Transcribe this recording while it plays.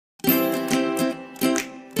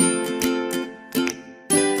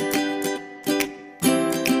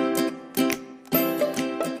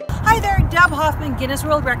Hoffman, Guinness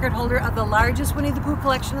World Record holder of the largest Winnie the Pooh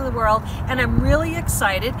collection in the world, and I'm really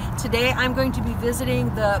excited. Today I'm going to be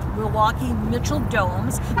visiting the Milwaukee Mitchell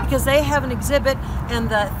Domes because they have an exhibit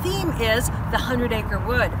and the theme is the 100-acre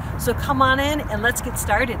wood. So come on in and let's get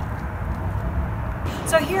started.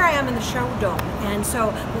 So here I am in the show dome, and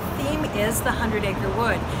so the theme is the 100-acre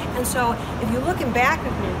wood. And so if you're looking back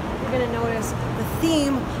at me, you're going to notice the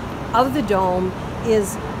theme of the dome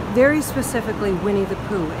is very specifically Winnie the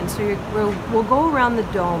Pooh. And so we'll go around the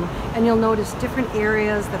dome and you'll notice different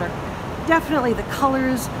areas that are definitely the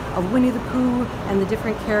colors of Winnie the Pooh and the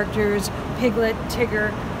different characters, Piglet,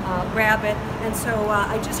 Tigger, Rabbit. And so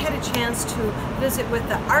I just had a chance to visit with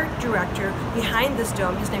the art director behind this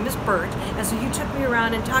dome. His name is Bert. And so he took me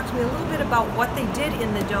around and talked to me a little bit about what they did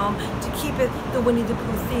in the dome to keep it the Winnie the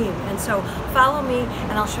Pooh theme. And so follow me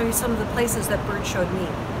and I'll show you some of the places that Bert showed me.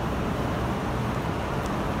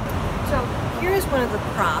 So here's one of the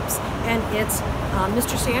props, and it's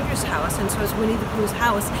Mr. Sanders' house, and so it's Winnie the Pooh's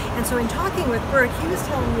house. And so in talking with Bert, he was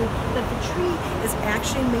telling me that the tree is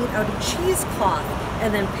actually made out of cheesecloth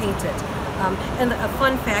and then painted. And a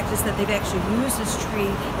fun fact is that they've actually used this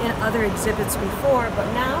tree in other exhibits before,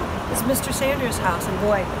 but now it's Mr. Sanders' house, and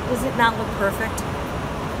boy, does it not look perfect?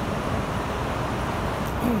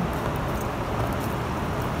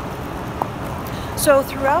 So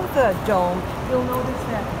throughout the dome, you'll notice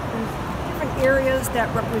that there's different areas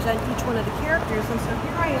that represent each one of the characters. And so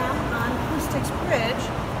here I am on Pooh Bridge,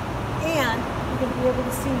 and you're going to be able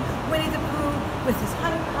to see Winnie the Pooh with his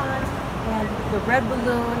honey pot and the red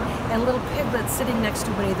balloon and little Piglet sitting next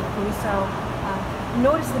to Winnie the Pooh. So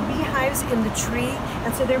notice the beehives in the tree,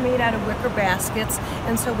 and so they're made out of wicker baskets.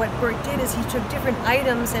 And so what Bert did is he took different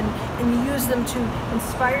items and used them to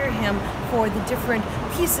inspire him for the different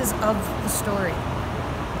pieces of the story.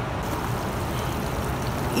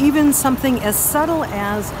 Even something as subtle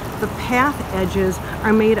as the path edges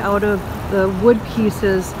are made out of the wood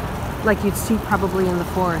pieces like you'd see probably in the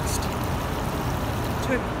forest.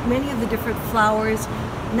 Took many of the different flowers,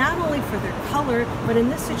 not only for their color, but in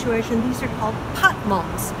this situation, these are called pot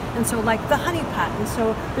mums. And so like the honey pot, and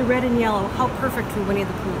so the red and yellow, how perfect for Winnie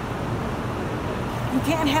the Pooh. You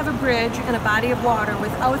can't have a bridge and a body of water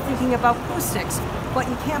without thinking about Pooh sticks, but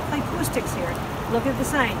you can't play Pooh sticks here. Look at the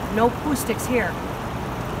sign, no Pooh sticks here.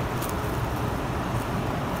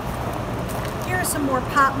 Here are some more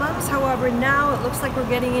pot mums. However, now it looks like we're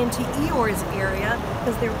getting into Eeyore's area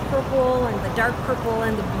because they're purple and the dark purple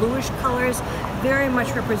and the bluish colors, very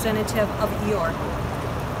much representative of Eeyore.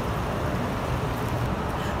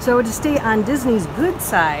 So to stay on Disney's good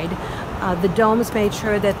side, the domes made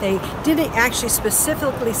sure that they didn't actually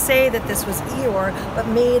specifically say that this was Eeyore, but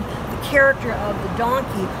made the character of the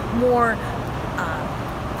donkey more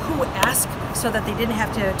Pooh-esque, so that they didn't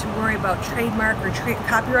have to worry about trademark or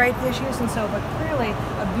copyright issues. And so, but clearly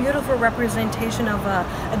a beautiful representation of a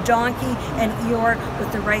donkey and Eeyore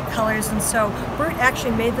with the right colors. And so Bert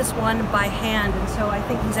actually made this one by hand, and so I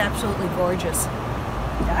think he's absolutely gorgeous.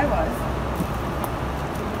 Yeah, I was.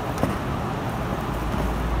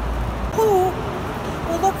 Pooh!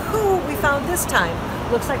 Well, look who we found this time.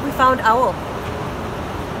 Looks like we found Owl.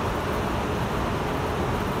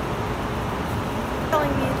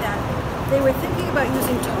 Telling me that they were thinking about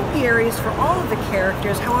using topiaries for all of the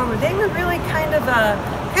characters. However, they were really kind of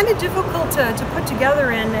difficult to put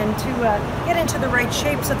together and to get into the right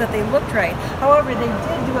shape so that they looked right. However, they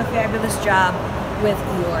did do a fabulous job with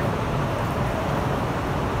Eeyore.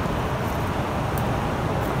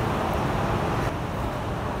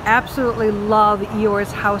 Absolutely love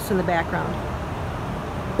Eeyore's house in the background.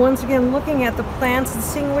 Once again, looking at the plants and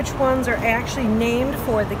seeing which ones are actually named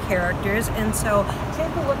for the characters. And so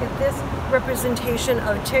take a look at this representation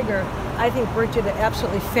of Tigger. I think Bert did an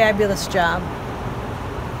absolutely fabulous job.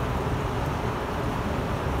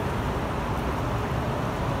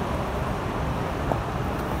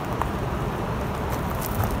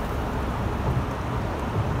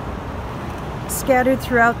 Scattered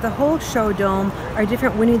throughout the whole show dome are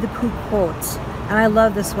different Winnie the Pooh quotes. And I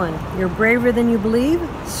love this one. You're braver than you believe,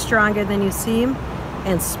 stronger than you seem,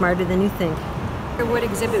 and smarter than you think. The wood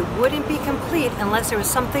exhibit wouldn't be complete unless there was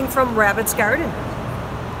something from Rabbit's garden.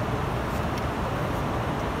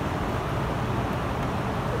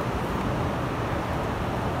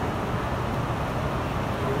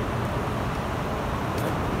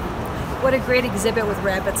 What a great exhibit with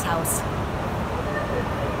Rabbit's house.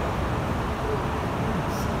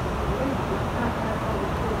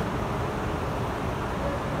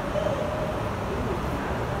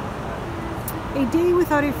 A day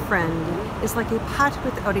without a friend is like a pot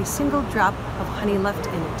without a single drop of honey left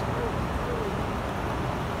in it.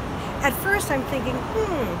 At first I'm thinking,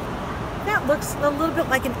 that looks a little bit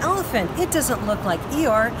like an elephant. It doesn't look like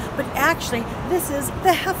Eeyore, but actually this is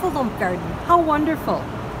the Heffalump garden. How wonderful.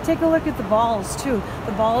 Take a look at the balls too.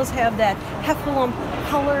 The balls have that Heffalump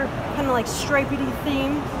color, kind of like stripedy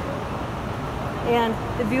theme, and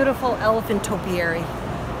the beautiful elephant topiary.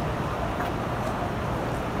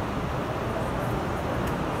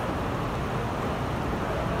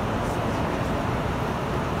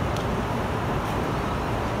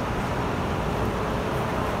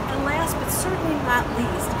 And last but certainly not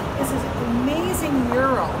least is this amazing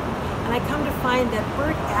mural. And I come to find that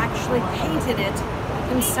Bert actually painted it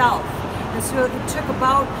himself. And so it took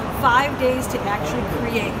about 5 days to actually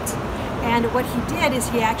create. And what he did is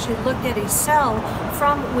he actually looked at a cell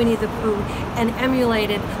from Winnie the Pooh and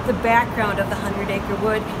emulated the background of the 100-acre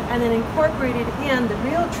wood and then incorporated in the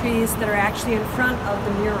real trees that are actually in front of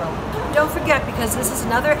the mural. Don't forget, because this is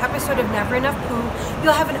another episode of Never Enough Pooh,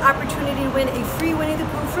 you'll have an opportunity to win a free Winnie the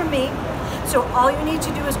Pooh from me. So all you need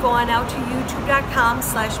to do is go on out to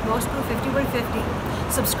youtube.com/mostpooh5150,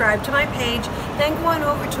 subscribe to my page, then go on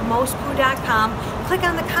over to mostpooh.com, click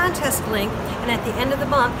on the contest link, and at the end of the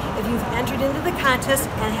month, if you've entered into the contest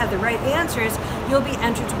and have the right answers, you'll be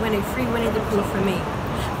entered to win a free Winnie the Pooh from me.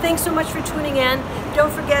 Thanks so much for tuning in.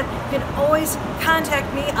 Don't forget, you can always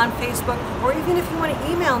contact me on Facebook, or even if you want to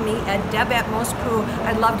email me at deb@mostpooh.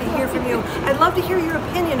 I'd love to hear from you. I'd love to hear your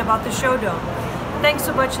opinion about the show dome. Thanks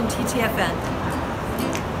so much, and TTFN.